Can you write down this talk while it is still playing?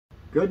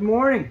Good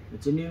morning.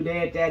 It's a new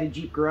day at Daddy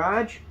Jeep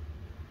Garage.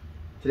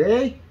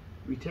 Today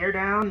we tear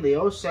down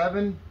the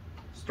 07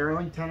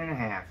 Sterling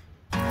 10.5.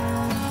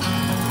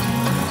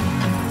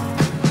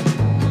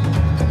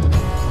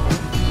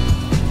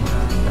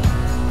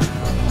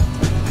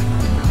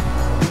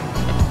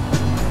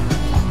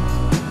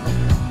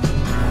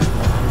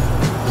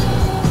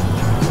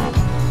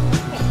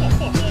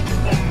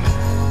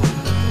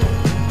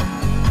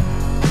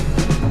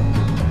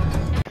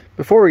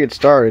 Before we get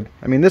started,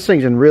 I mean, this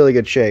thing's in really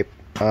good shape.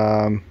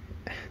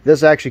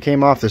 This actually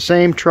came off the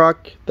same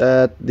truck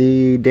that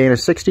the Dana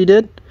 60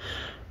 did,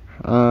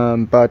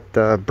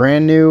 but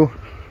brand new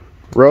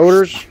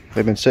rotors.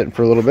 They've been sitting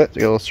for a little bit to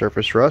get a little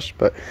surface rust,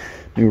 but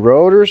new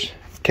rotors,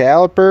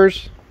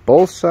 calipers,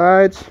 both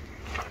sides.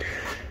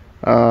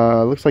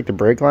 Looks like the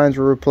brake lines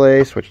were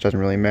replaced, which doesn't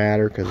really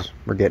matter because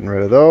we're getting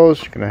rid of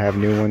those. Gonna have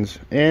new ones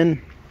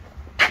in,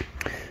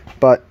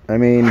 but I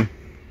mean,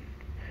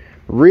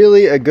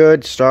 really a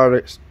good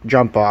start,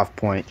 jump off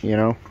point, you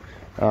know.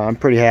 I'm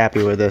pretty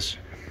happy with this,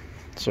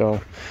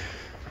 so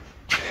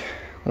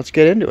let's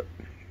get into it.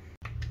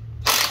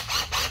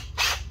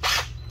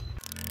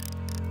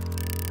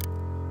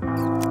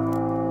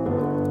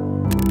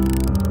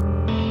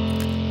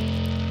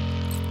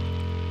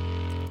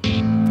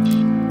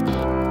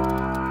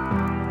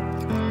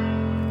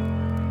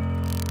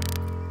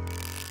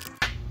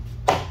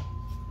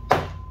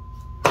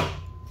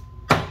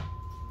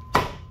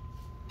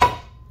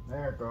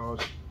 There it goes.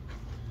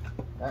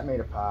 That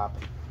made a pop.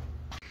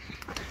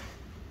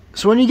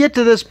 So when you get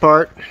to this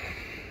part,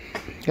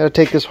 you got to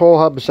take this whole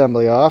hub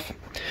assembly off.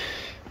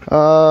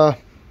 You're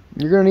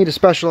going to need a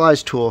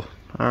specialized tool.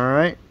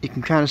 Alright, you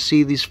can kind of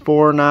see these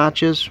 4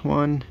 notches.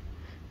 1,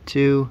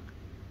 2,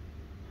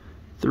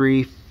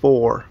 3,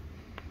 4.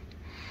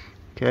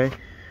 Okay,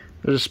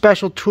 there's a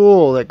special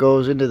tool that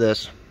goes into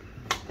this.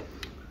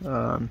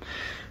 It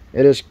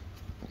is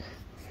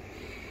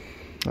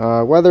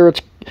whether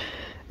it's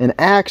an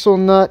axle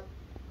nut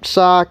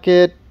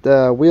socket,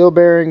 wheel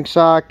bearing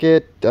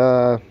socket,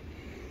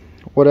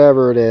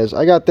 whatever it is.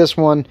 I got this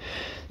one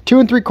 2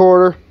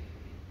 3/4.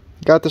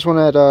 Got this one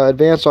at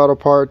Advanced Auto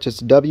Parts.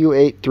 It's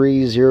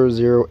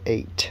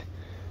W83008.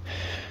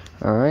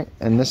 All right,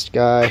 and this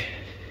guy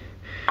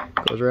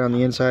goes around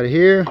the inside of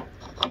here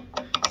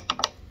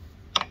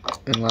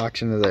and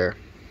locks into there.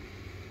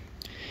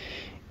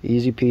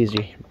 Easy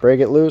peasy. Break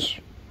it loose.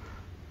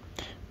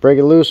 Break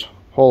it loose.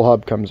 Whole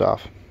hub comes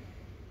off.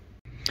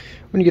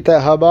 When you get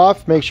that hub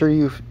off, make sure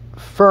you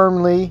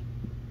firmly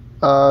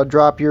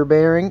drop your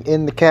bearing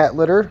in the cat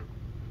litter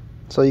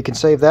so you can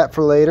save that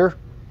for later.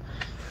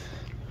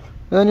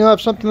 And then you'll have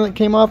something that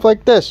came off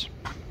like this.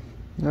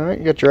 Alright,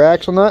 you got your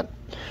axle nut,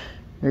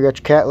 you got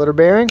your cat litter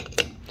bearing,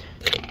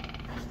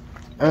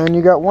 and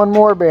you got one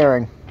more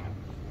bearing.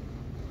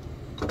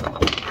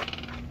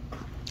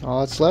 All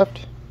that's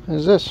left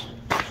is this.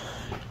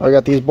 I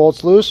got these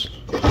bolts loose.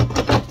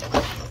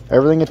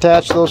 Everything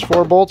attached to those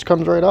 4 bolts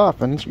comes right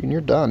off, and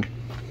you're done.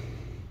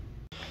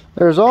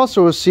 There's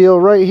also a seal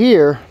right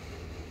here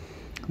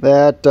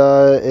that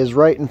is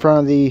right in front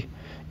of the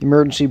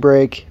emergency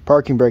brake,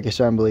 parking brake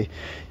assembly.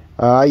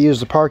 I use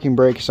the parking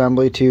brake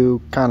assembly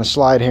to kind of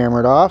slide hammer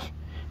it off.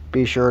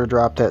 Be sure to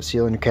drop that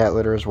seal in your cat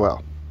litter as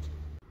well.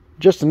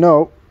 Just a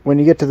note, when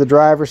you get to the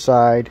driver's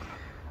side,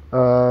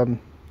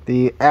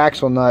 the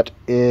axle nut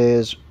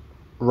is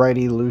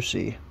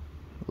righty-loosey,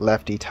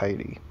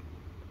 lefty-tighty.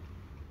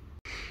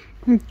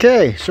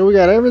 Okay, so we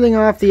got everything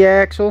off the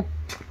axle.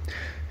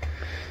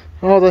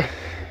 All the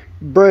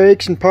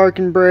brakes and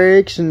parking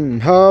brakes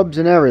and hubs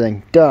and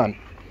everything done.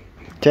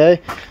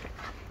 Okay,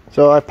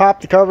 so I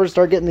popped the cover,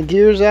 start getting the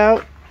gears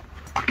out.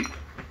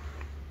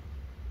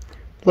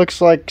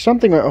 Looks like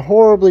something went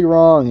horribly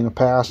wrong in a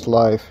past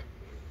life.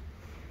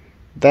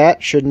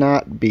 That should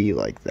not be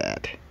like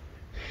that.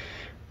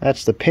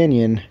 That's the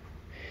pinion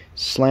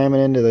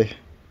slamming into the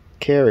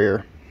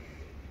carrier.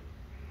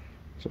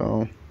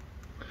 So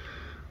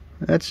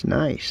that's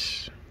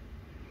nice.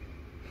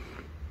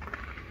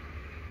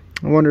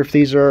 I wonder if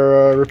these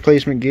are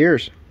replacement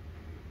gears.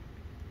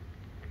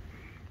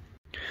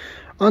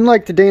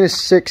 Unlike the Dana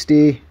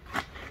 60,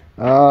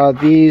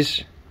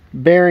 these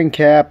bearing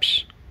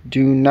caps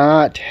do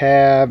not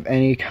have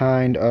any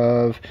kind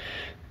of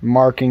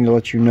marking to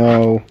let you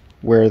know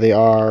where they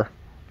are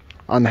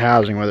on the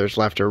housing, whether it's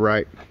left or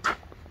right.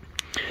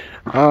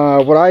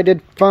 What I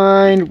did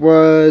find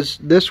was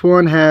this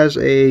one has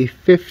a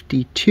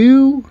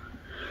 52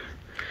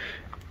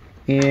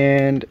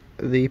 and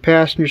the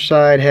passenger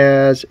side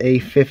has a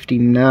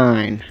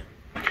 59.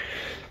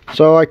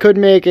 So I could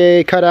make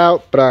a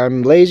cutout, but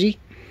I'm lazy.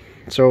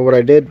 So what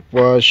I did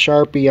was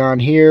Sharpie on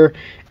here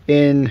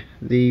in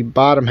the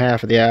bottom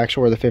half of the axle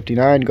where the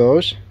 59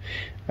 goes.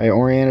 I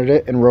oriented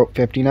it and wrote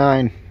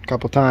 59 a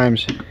couple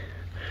times.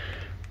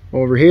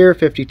 Over here,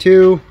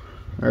 52,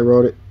 I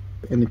wrote it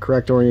in the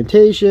correct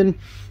orientation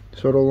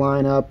so it'll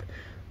line up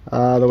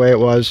the way it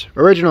was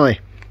originally.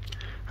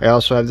 I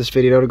also have this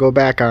video to go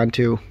back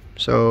onto,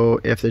 so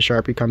if the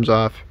Sharpie comes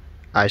off,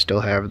 I still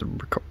have the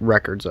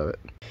records of it.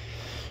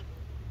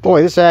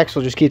 Boy, this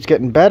axle just keeps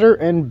getting better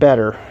and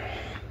better.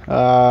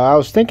 I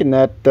was thinking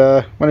that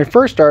when I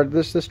first started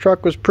this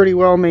truck was pretty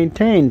well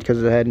maintained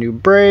because it had new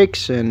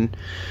brakes and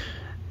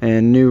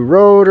new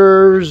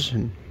rotors,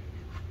 and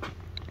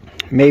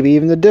maybe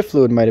even the diff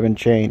fluid might have been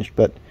changed.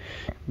 But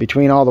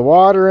between all the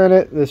water in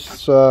it,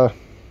 this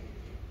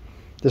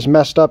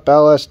messed up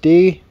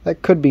LSD,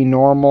 that could be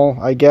normal,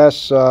 I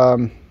guess.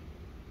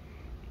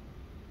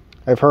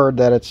 I've heard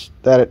that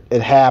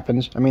it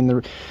happens. I mean,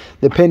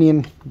 the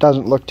pinion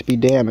doesn't look to be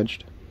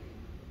damaged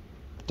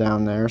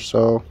down there,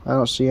 so I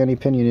don't see any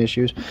pinion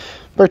issues.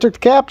 But I took the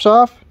caps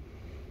off,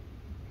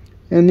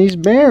 and these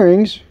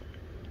bearings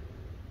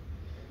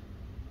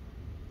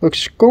look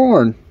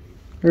scorned.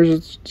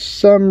 There's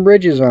some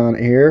ridges on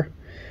it here,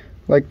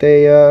 like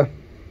they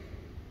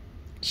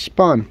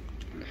spun.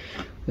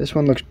 This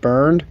one looks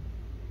burned.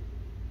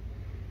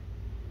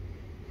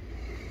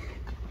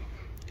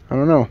 I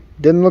don't know.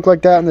 Didn't look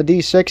like that in the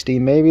D60.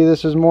 Maybe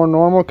this is more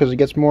normal because it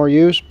gets more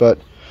use, but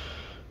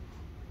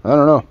I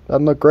don't know.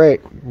 Doesn't look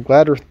great. I'm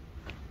glad we're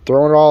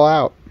throwing it all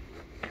out.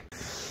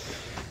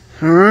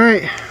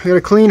 Alright, we got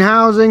a clean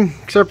housing,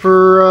 except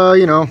for,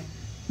 you know,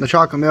 the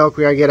chocolate milk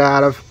we gotta get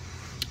out of.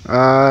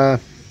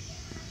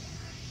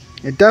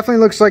 It definitely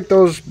looks like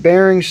those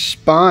bearings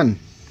spun,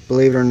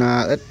 believe it or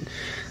not.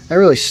 That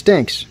really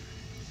stinks.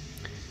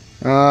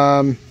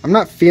 I'm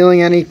not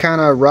feeling any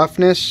kind of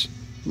roughness.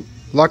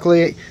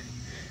 Luckily,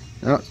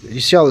 you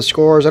see all the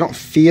scores. I don't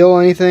feel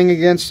anything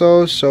against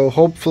those, so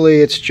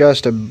hopefully it's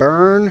just a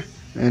burn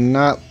and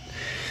not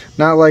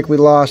like we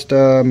lost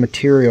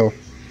material.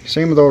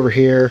 Same with over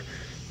here.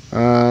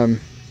 It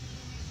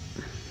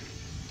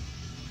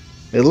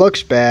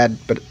looks bad,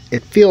 but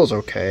it feels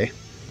okay.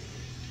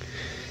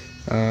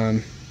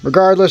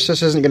 Regardless,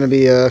 this isn't going to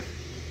be a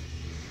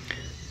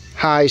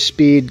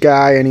high-speed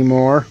guy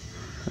anymore.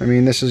 I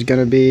mean, this is going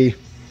to be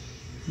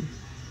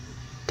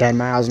 10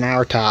 miles an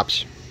hour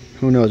tops.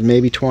 Who knows,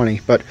 maybe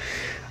 20. But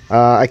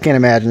I can't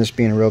imagine this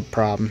being a real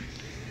problem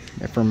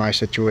for my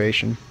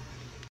situation.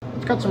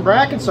 Let's cut some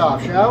brackets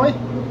off, shall we?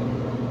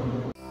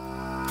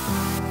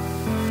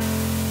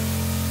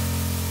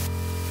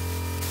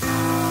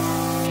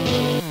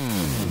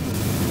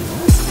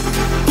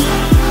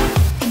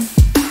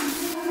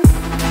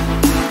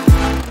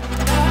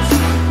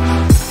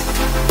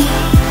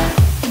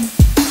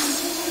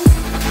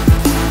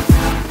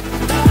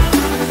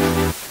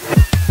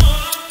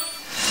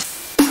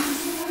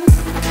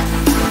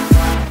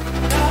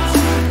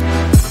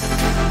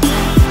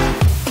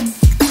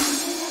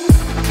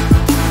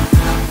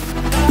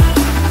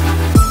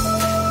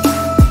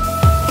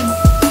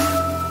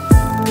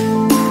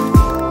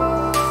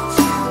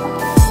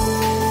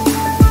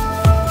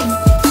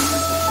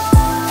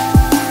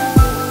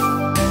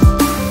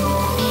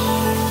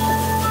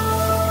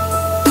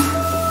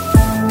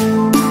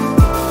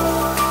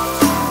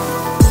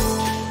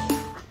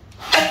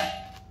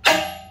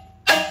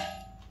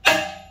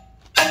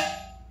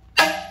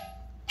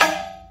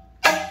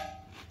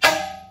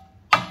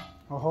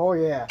 Oh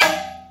yeah.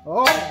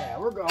 Oh yeah,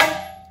 we're going.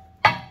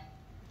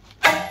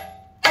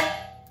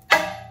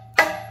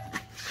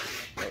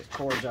 Those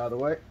cords out of the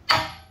way.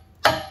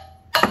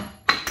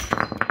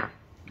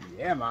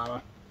 Yeah,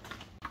 mama.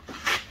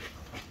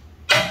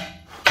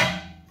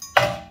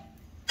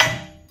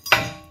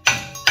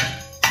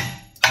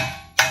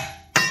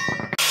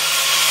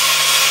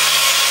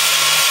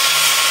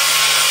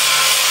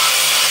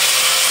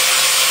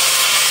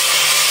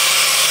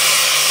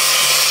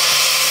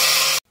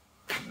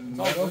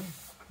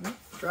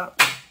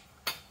 Drop.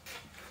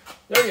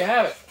 There you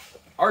have it.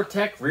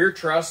 Artec rear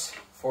truss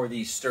for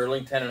the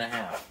Sterling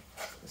 10.5.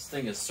 This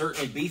thing is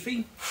certainly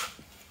beefy.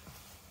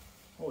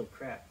 Holy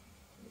crap.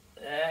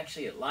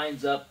 Actually, it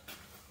lines up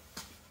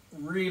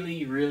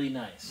really, really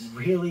nice.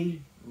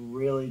 Really,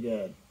 really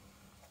good.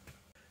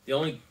 The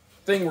only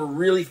thing we're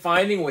really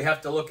finding we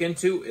have to look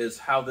into is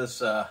how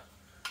this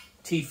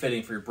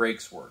T-fitting for your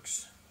brakes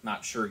works.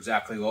 Not sure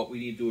exactly what we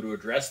need to do to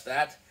address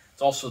that.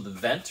 It's also the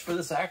vent for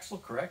this axle,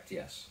 correct?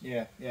 Yes.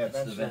 Yeah,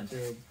 that's the vent.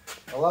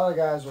 A lot of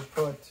guys will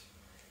put,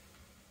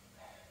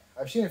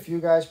 I've seen a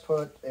few guys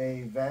put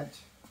a vent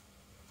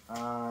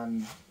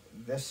on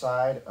this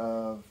side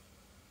of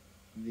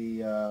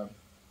the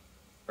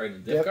right, the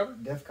diff cover?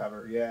 Diff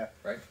cover, yeah.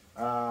 Right.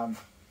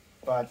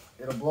 But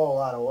it'll blow a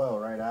lot of oil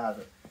right out of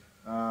it.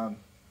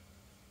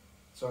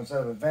 So instead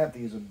of a vent,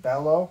 they use a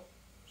bellow.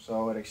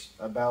 So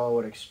a bellow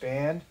would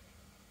expand.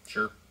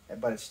 Sure.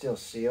 But it's still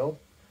sealed.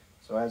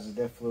 So as the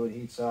diff fluid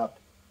heats up,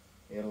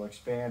 it'll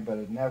expand, but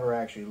it never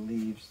actually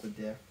leaves the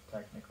diff,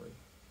 technically.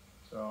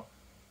 So,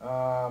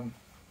 I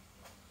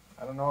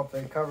don't know if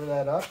they cover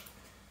that up,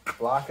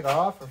 block it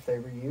off, or if they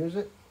reuse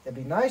it. It'd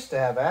be nice to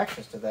have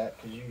access to that,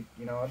 because you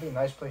know, it'd be a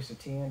nice place to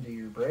tee into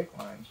your brake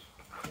lines,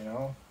 you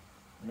know?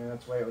 I mean,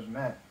 that's the way it was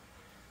meant.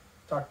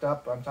 Tucked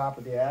up on top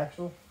of the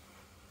axle,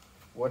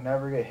 would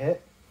never get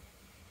hit.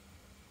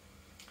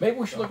 Maybe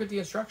we should look at the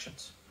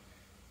instructions.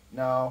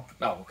 No.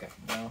 Oh, okay.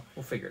 No.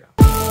 We'll figure it out.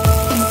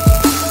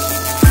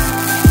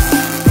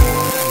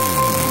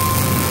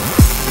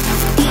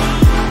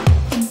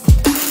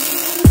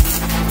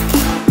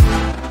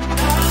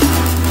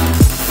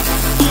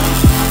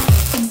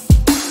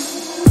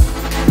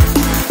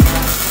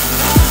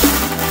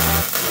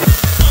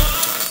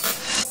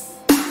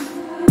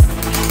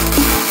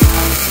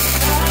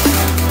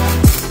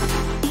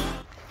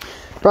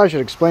 Probably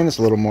should explain this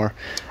a little more.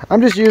 I'm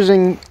just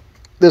using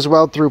this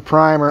weld-through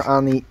primer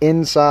on the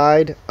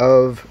inside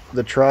of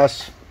the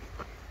truss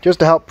just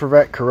to help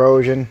prevent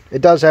corrosion.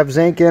 It does have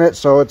zinc in it,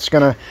 so it's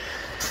gonna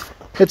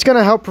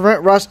help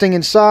prevent rusting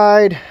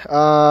inside,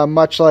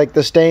 much like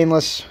the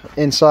stainless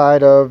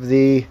inside of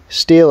the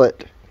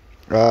Steelite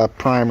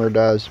primer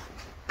does.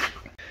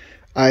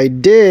 I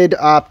did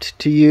opt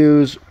to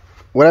use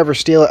whatever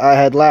Steelite I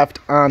had left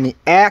on the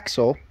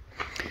axle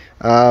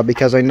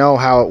because I know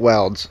how it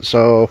welds.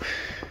 So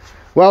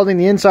welding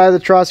the inside of the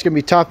truss is going to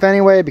be tough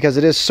anyway because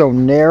it is so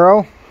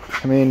narrow.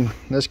 I mean,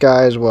 this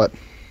guy is what?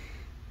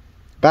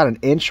 About an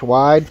inch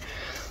wide.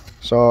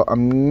 So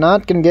I'm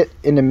not going to get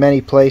into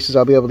many places.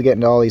 I'll be able to get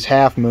into all these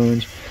half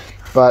moons,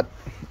 but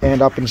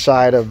and up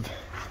inside of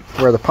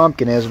where the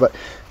pumpkin is. But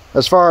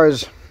as far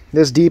as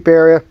this deep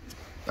area,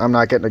 I'm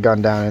not getting a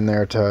gun down in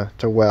there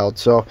to weld.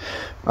 So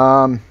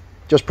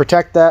just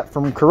protect that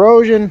from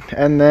corrosion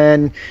and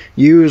then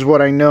use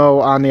what I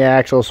know on the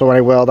axle. So when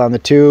I weld on the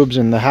tubes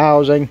and the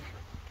housing,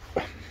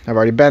 I've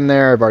already been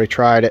there, I've already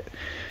tried it,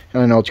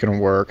 and I know it's going to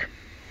work.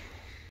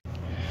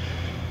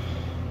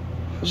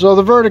 So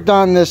the verdict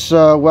on this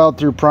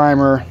weld-through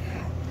primer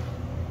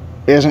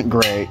isn't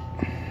great.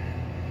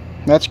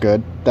 That's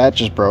good. That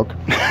just broke.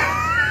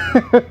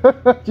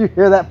 Did you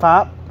hear that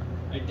pop?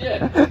 I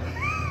did.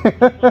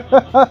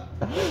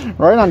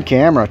 Right on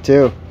camera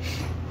too.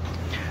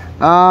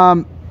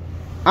 I'm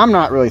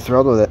not really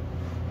thrilled with it.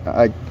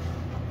 I'm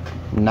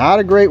not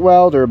a great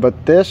welder,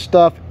 but this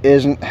stuff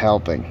isn't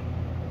helping.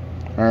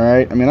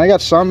 Alright, I mean, I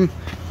got some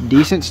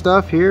decent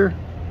stuff here,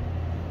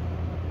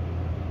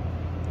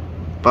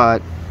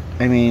 but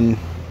I mean,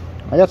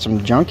 I got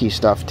some junky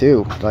stuff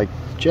too, like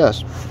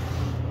just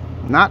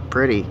not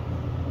pretty.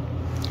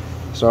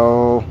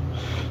 So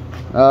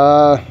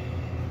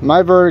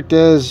my verdict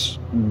is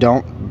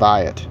don't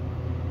buy it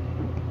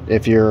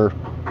if you're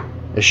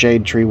a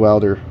shade tree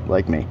welder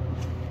like me.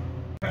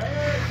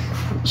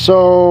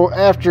 So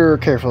after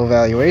careful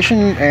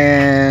evaluation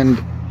and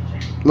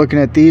looking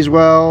at these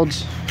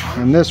welds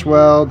and this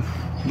weld,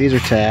 these are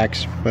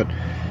tacks, but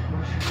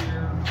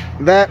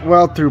that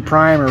weld through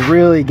primer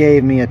really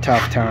gave me a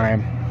tough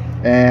time,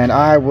 and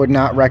I would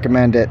not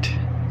recommend it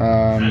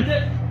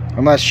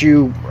unless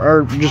you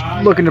are just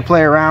looking to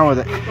play around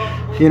with it.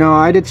 You know,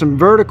 I did some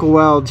vertical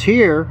welds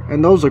here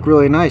and those look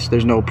really nice.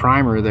 There's no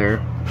primer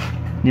there,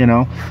 you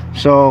know.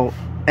 So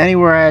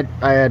anywhere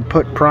I had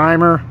put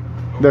primer,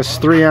 this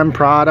 3M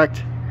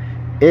product,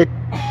 it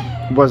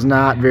was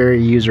not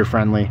very user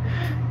friendly.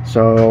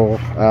 So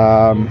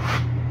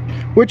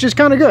which is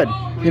kind of good,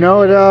 you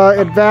know.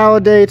 It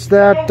validates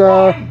that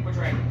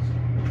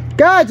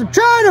guys, I'm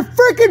trying to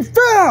freaking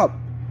film.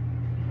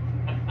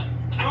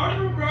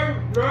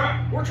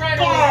 We're trying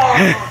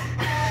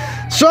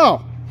to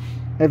So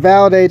it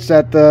validates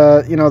that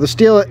the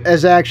steel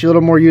is actually a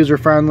little more user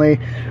friendly.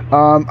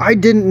 I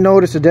didn't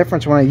notice a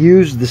difference when I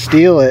used the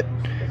Steelite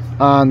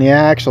on the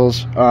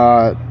axles,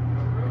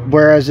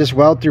 whereas this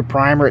weld through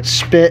primer, it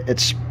spit,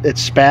 it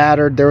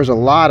spattered. There was a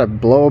lot of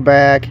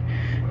blowback,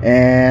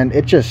 and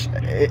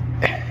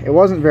it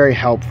wasn't very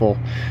helpful.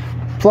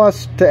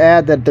 Plus, to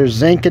add that there's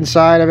zinc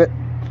inside of it,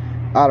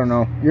 I don't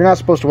know. You're not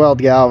supposed to weld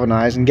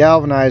galvanized, and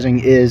galvanizing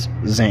is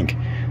zinc,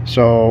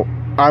 so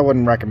I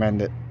wouldn't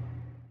recommend it.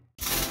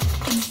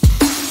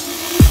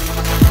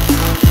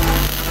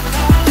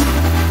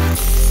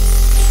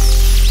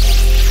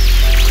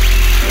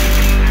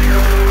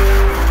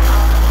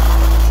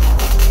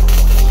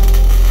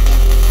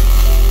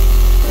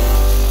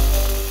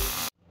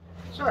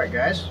 Sorry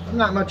guys, I'm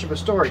not much of a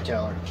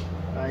storyteller.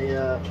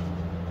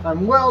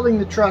 I'm welding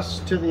the truss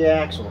to the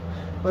axle,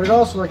 but I'd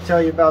also like to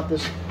tell you about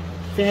this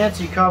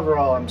fancy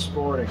coverall I'm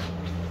sporting.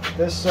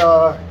 This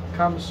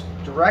comes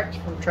direct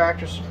from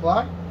Tractor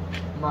Supply.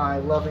 My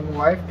loving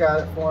wife got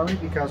it for me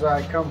because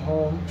I come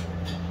home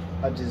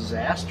a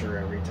disaster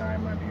every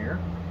time I'm here.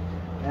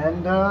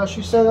 And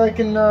she said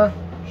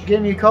she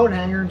gave me a coat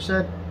hanger and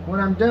said,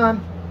 when I'm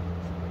done,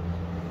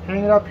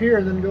 hang it up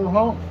here, then go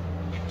home.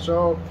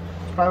 So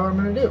that's probably what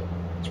I'm going to do.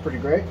 It's pretty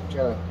great. It's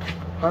got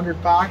 100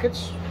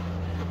 pockets.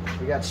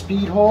 We got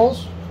speed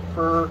holes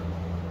for,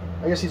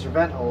 I guess these are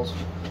vent holes.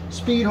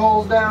 Speed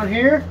holes down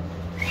here.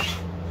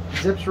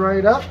 Zips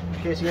right up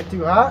in case you get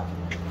too hot.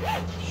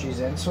 She's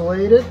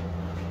insulated.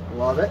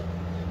 Love it.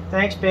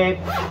 Thanks, babe.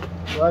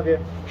 Love you.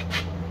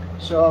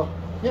 So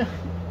yeah,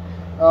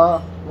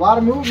 a lot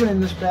of movement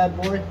in this bad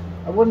boy.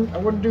 I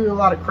wouldn't do a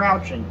lot of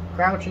crouching.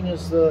 Crouching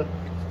is a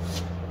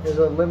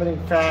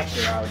limiting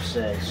factor, I would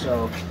say.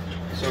 So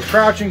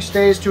crouching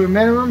stays to a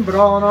minimum, but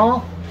all in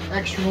all,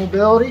 extra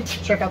mobility.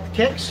 Check out the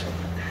kicks.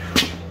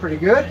 Pretty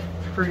good.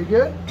 Pretty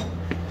good.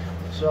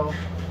 So,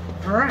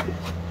 all right,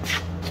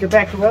 let's get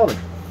back to welding.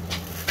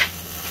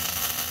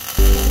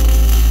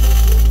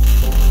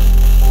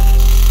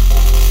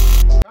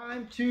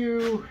 Time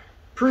to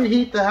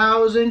preheat the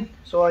housing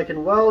so I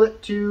can weld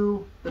it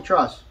to the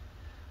truss.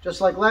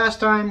 Just like last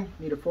time,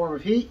 you need a form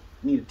of heat,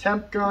 you need a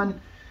temp gun,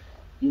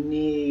 you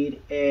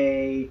need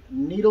a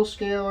needle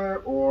scaler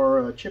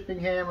or a chipping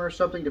hammer,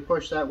 something to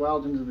push that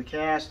weld into the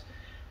cast.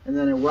 and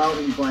then a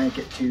welding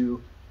blanket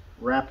to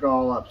wrap it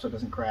all up so it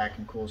doesn't crack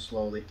and cool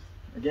slowly.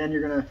 Again,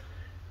 you're gonna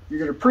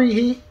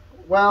preheat,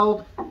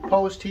 weld,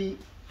 post heat,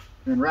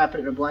 and then wrap it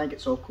in a blanket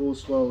so it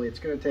cools slowly. It's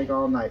gonna take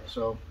all night,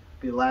 so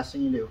be the last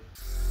thing you do.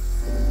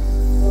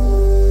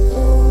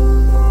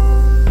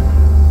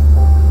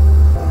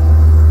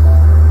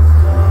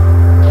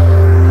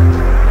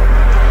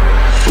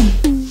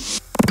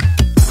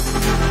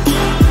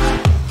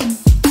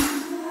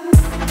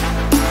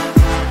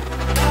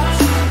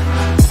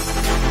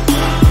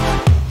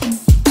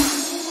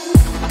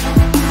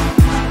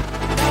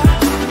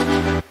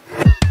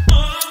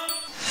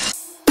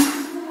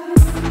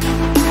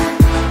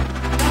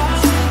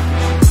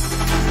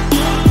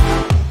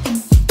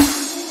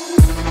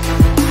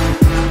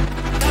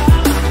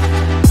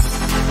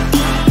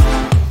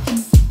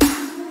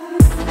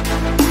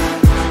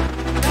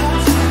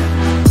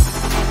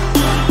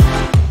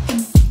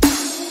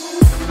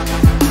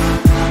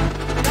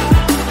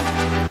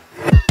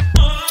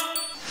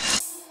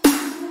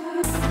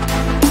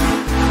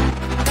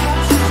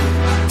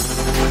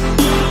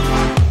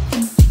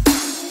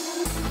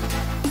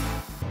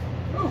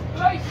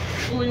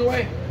 Moving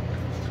away.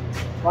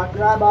 Wipe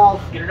your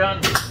eyeballs. Get her done.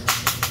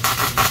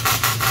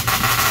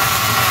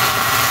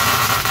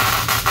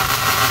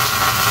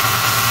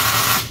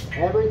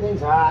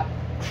 Everything's hot.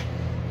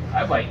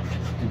 I might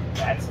do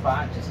that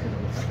spot just because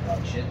it looks like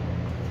dog shit.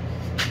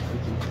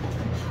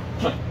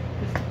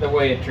 The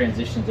way it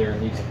transitions there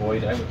and leaves a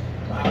void, I would.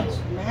 Wow, it's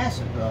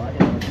massive, bro. I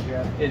gotta figure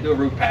out. Yeah, do a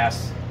root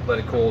pass, let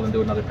it cool, and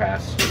do another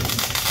pass.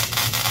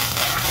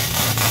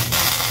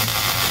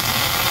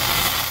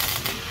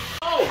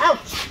 Oh!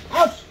 Ouch!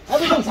 Ouch!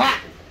 Everything's hot.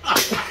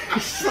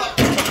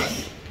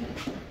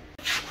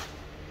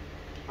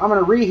 I'm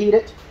gonna reheat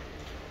it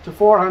to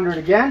 400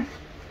 again.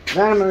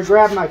 Then I'm gonna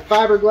grab my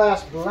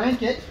fiberglass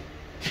blanket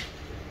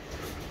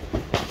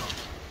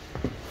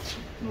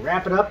and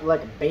wrap it up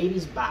like a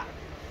baby's bottom.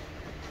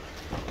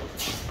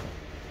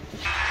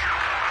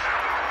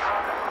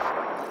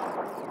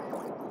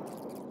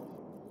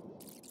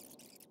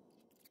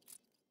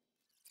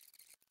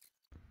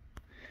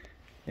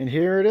 And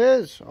here it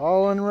is,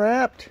 all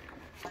unwrapped.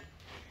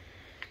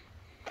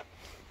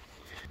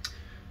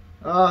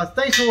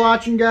 Thanks for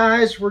watching,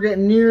 guys. We're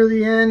getting near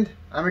the end.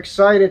 I'm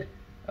excited.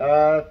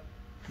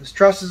 This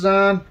truss is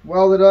on,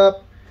 welded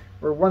up.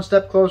 We're one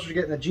step closer to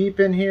getting the Jeep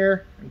in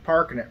here and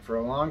parking it for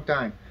a long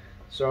time.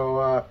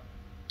 So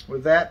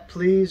with that,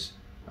 please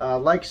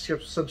like,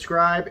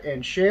 subscribe,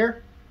 and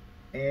share.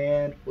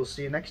 And we'll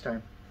see you next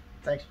time.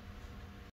 Thanks.